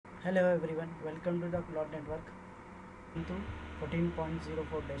Hello everyone, welcome to the Cloud Network. Ubuntu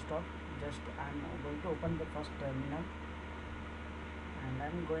 14.04 desktop. Just I'm going to open the first terminal and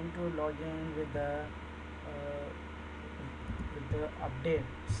I'm going to log in with the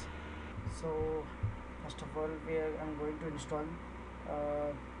updates. So first of all, I'm going to install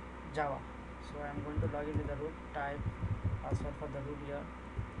uh, Java. So I'm going to log in with the root, type password for the root here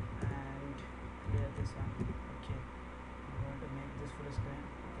and clear this one. Okay, I'm going to make this full screen.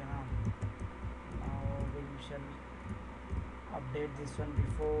 Okay, now we shall update this one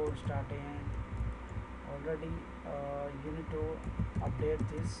before starting. Already you need to update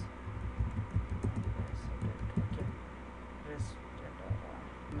this. Okay, press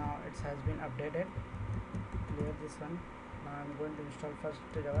now it has been updated. Clear this one. Now I'm going to install first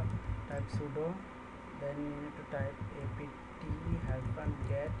Java. Type sudo, then you need to type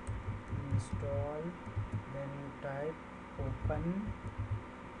apt-get install, then you type open,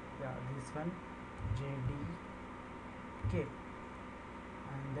 this one, JDK,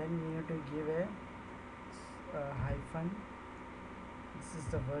 and then you need to give a hyphen. This is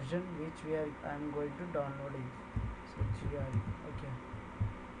the version which I'm going to download it. So GRE. Okay,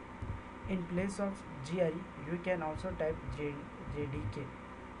 in place of GRE you can also type JDK.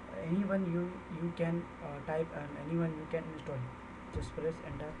 Anyone you can type and anyone you can install. Just press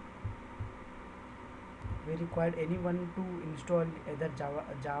enter. We required anyone to install either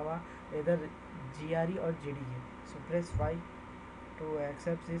Java, either GRE or JDK. So press Y to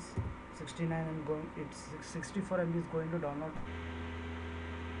accept this. 69 and going, it's 64 MB is going to download.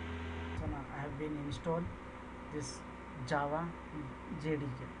 So now I have been installed this Java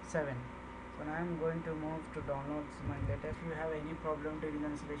JDK 7. So now I am going to move to downloads my data. If you have any problem during the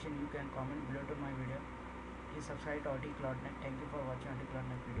installation, you can comment below to my video. Please subscribe to OT Cloud.net. Thank you for watching OT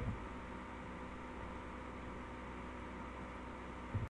Cloud.net video.